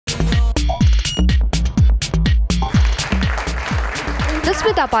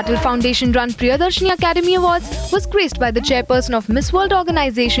Smita Patil Foundation-run Priyadarshini Academy Awards was graced by the chairperson of Miss World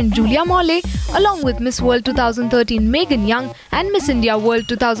organization Julia Morley, along with Miss World 2013 Megan Young and Miss India World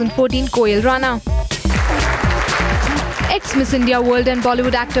 2014 Koel Rana. Ex-Miss India World and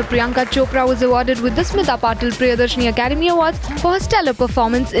Bollywood actor Priyanka Chopra was awarded with the Smita Patil Priyadarshini Academy Awards for her stellar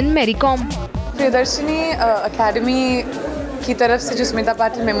performance in Mary Kom. Priyadarshini academy की तरफ से जो Smita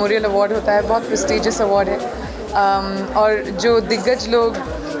Patil memorial award होता है बहुत prestigious award है और जो दिग्गज लोग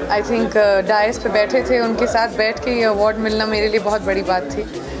आई थिंक डायस पे बैठे थे उनके साथ बैठ के ये अवार्ड मिलना मेरे लिए बहुत बड़ी बात थी.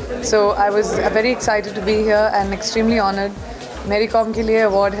 सो I was very excited to be here and extremely honoured. मेरी कॉम के लिए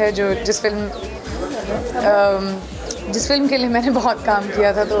अवार्ड है जो जिस फिल्म के लिए मैंने बहुत काम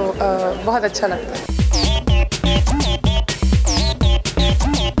किया था तो बहुत अच्छा लगता है.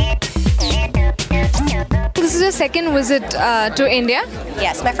 This is your second visit to India?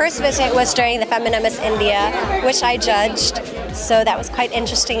 Yes, my first visit was during the Femina Miss India, which I judged. So that was quite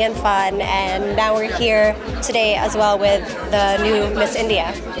interesting and fun. And now we're here today as well with the new Miss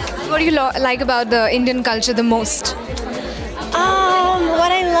India. What do you like about the Indian culture the most?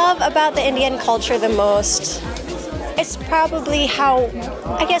 What I love about the Indian culture the most is probably how,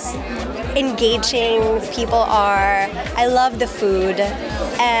 I guess, engaging people are. I love the food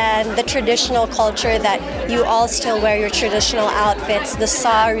and the traditional culture that you all still wear your traditional outfits, the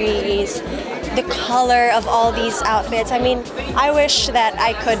saris, the color of all these outfits. I mean, I wish that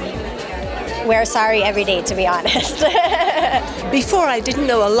I could wear sari every day, to be honest. Before, I didn't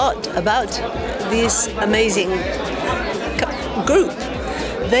know a lot about this amazing group.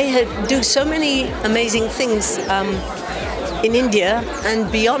 They do so many amazing things in India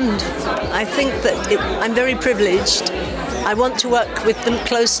and beyond. I think that I'm very privileged. I want to work with them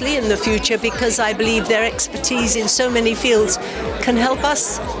closely in the future because I believe their expertise in so many fields can help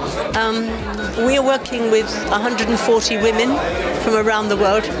us. We are working with 140 women from around the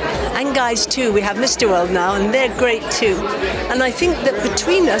world and guys too. We have Mr. World now and they're great too. And I think that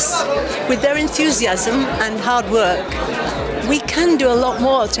between us, with their enthusiasm and hard work, we can do a lot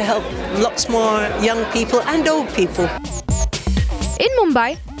more to help lots more young people and old people. In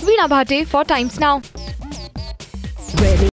Mumbai, Veena Bhate for Times Now.